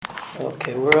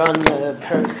Okay, we're on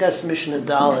Perek Ches Mishnah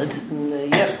Daled in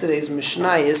yesterday's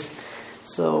Mishnayos.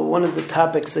 So one of the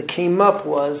topics that came up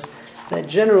was that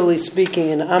generally speaking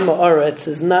in Am Haaretz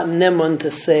is not neman to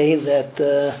say that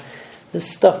the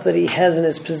stuff that he has in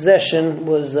his possession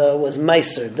was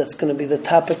meiser. That's going to be the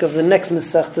topic of the next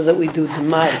Masechta that we do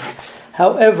tomorrow.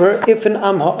 However, if an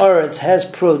Am Haaretz has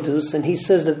produce and he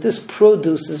says that this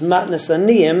produce is matnas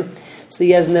aniyim, so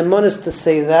he has nemonis to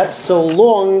say that, so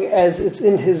long as it's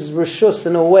in his rishus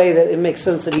in a way that it makes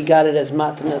sense that he got it as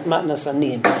matnas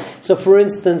aniyim. So for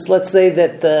instance, let's say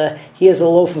that he has a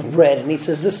loaf of bread and he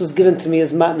says, this was given to me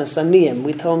as matnas aniyim.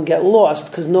 We tell him, get lost,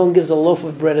 because no one gives a loaf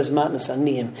of bread as matnas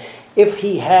aniyim. If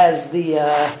he has the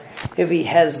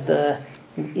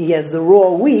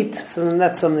raw wheat, so then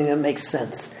that's something that makes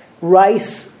sense.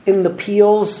 Rice in the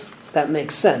peels, that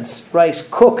makes sense. Rice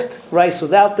cooked, rice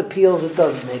without the peels, it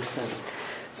doesn't make sense.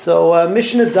 So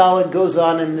Mishnah Dalet goes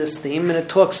on in this theme, and it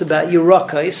talks about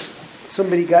Yerakos.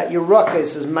 Somebody got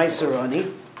Yerakos as Meiserani,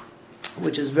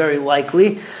 which is very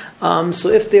likely. So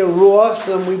if they're raw,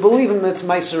 so we believe him it's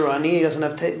Meiserani. He doesn't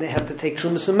have to. They have to take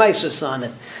Trumas and Meisers on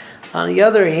it. On the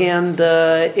other hand,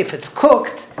 if it's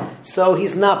cooked, so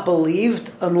he's not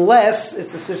believed unless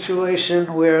it's a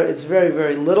situation where it's very,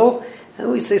 very little. And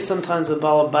we say sometimes a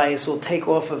balabais will take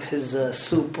off of his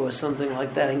soup or something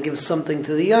like that and give something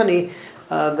to the yoni.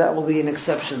 That will be an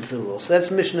exception to the rule. So that's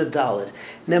Mishnah Daled.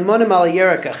 Nemonim al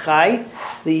Yerek Achai.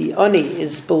 The ani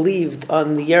is believed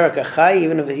on the Yerek Achai,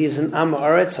 even if he's an Am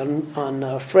Haaretz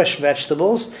on fresh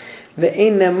vegetables.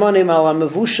 Ve'ein nemonim al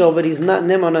Mevushal, but he's not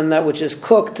nemon on that which is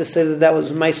cooked to say that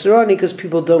was Meiserani, because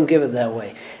people don't give it that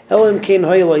way. Elim kein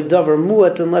hoyloi davar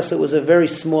muat, unless it was a very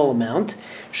small amount.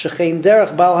 Shechein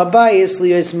derech bal habayis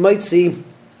liyos moitzi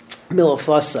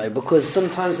milafasai, because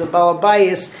sometimes the bal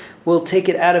habayis will take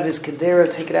it out of his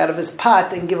kedera, take it out of his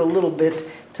pot, and give a little bit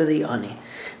to the ani.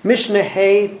 Mishnah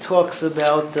Hay talks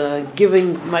about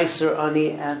giving meiser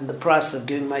ani and the process of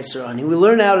giving meiser ani. We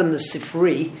learn out in the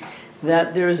Sifri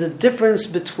that there is a difference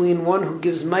between one who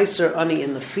gives meiser ani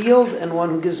in the field and one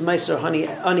who gives meiser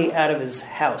ani out of his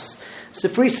house.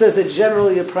 Sifri says that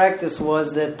generally the practice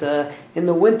was that in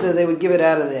the winter they would give it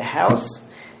out of their house.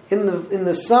 In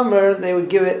the summer they would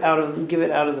give it out of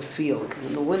the field.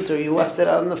 In the winter you left it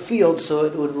out in the field so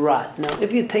it would rot. Now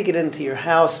if you take it into your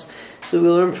house, so we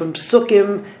learn from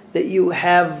Psukim that you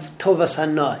have tovas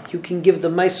hana. You can give the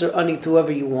meiser ani to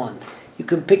whoever you want. You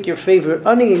can pick your favorite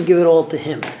ani and give it all to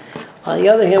him. On the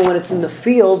other hand, when it's in the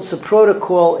fields, the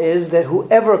protocol is that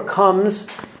whoever comes,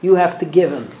 you have to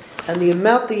give him. And the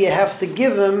amount that you have to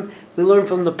give him, we learn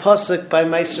from the pasuk by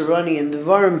Meiserani and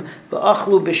Devarim,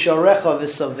 v'achlu b'sharecha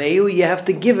v'saveyu, you have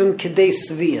to give him kedei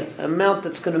svia, an amount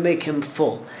that's going to make him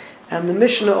full. And the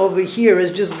Mishnah over here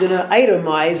is just going to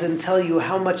itemize and tell you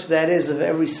how much that is of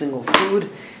every single food.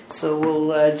 So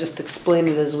we'll just explain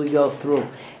it as we go through.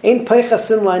 Ein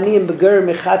peichasin la'aniyim b'ger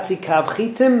mechatzi kav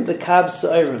chitim v'kav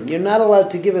sa'irim. You're not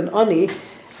allowed to give an ani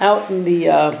out in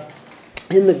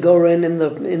the goren, in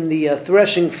the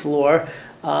threshing floor,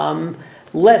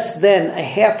 less than a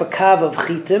half a kav of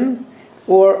chitim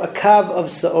or a kav of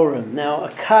sa'orim. Now, a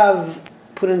kav,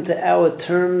 put into our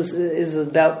terms, is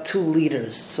about 2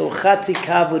 liters. So chatzi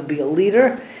kav would be a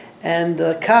liter, and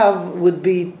a kav would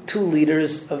be 2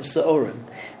 liters of sa'orim.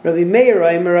 Rabbi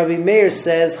Meir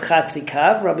says chatzi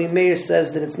kav. Rabbi Meir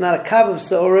says that it's not a kav of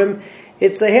sa'orim,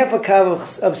 it's a half a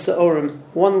kav of sa'orim,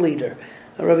 1 liter.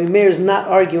 Rabbi Meir is not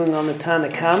arguing on the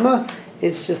Tana Kama.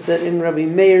 It's just that in Rabbi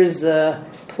Meir's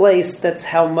place, that's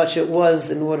how much it was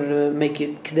in order to make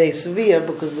it Kedei Sevilla,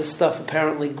 because the stuff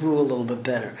apparently grew a little bit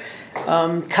better.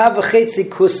 Kav v'chetzi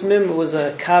kusmim, it was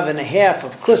a kav and a half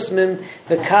of kusmim.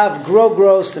 The kav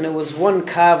grogros, and it was 1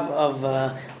 kav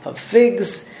of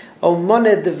figs. O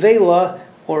moneh devela,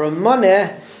 or a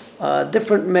moneh,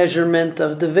 different measurement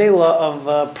of devela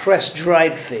of pressed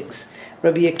dried figs.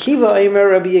 Rabbi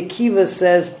Akiva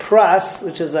says pras,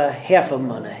 which is a half a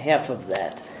moneh, half of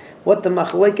that. What the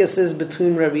machlekes is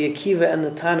between Rabbi Akiva and the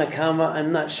Tana Kama,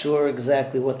 I'm not sure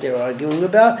exactly what they're arguing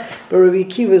about, but Rabbi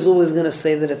Akiva is always going to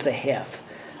say that it's a half.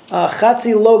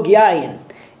 Chatzi log yayin,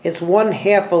 it's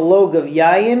 1/2 a log of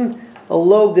yayin. A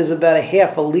log is about a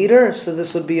half a liter, so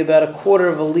this would be about 1/4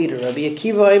 of a liter. Rabbi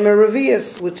Akiva Aimer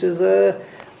Revius, which is a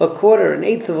quarter,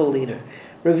 1/8 of a liter.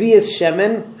 Revius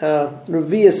shemen,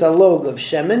 Revius a log of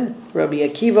shemen. Rabbi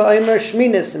Akiva Aimer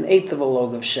Shminis, 1/8 of a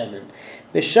log of shemen.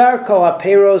 Vishar kol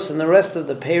haperos, and the rest of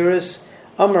the peros.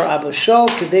 Amar Abushal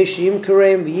kadesh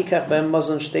yimkarem v'yikach b'hem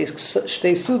mazon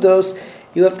shtei sudos.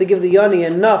 You have to give the yoni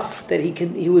enough that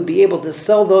he would be able to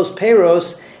sell those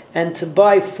peros and to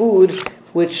buy food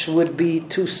which would be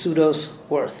 2 sudos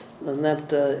worth. And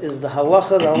that is the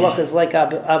halacha. The halacha is like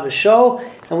Abba Shol,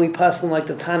 and we pass them like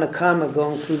the Tana Kama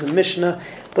going through the Mishnah.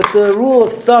 But the rule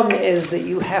of thumb is that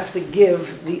you have to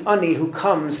give the ani who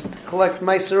comes to collect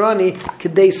Meiser Ani,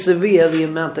 Kedei Sevilla, the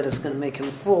amount that is going to make him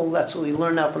full. That's what we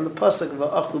learn out from the pasuk of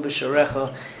V'achlu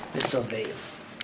b'sharecha v'saveya.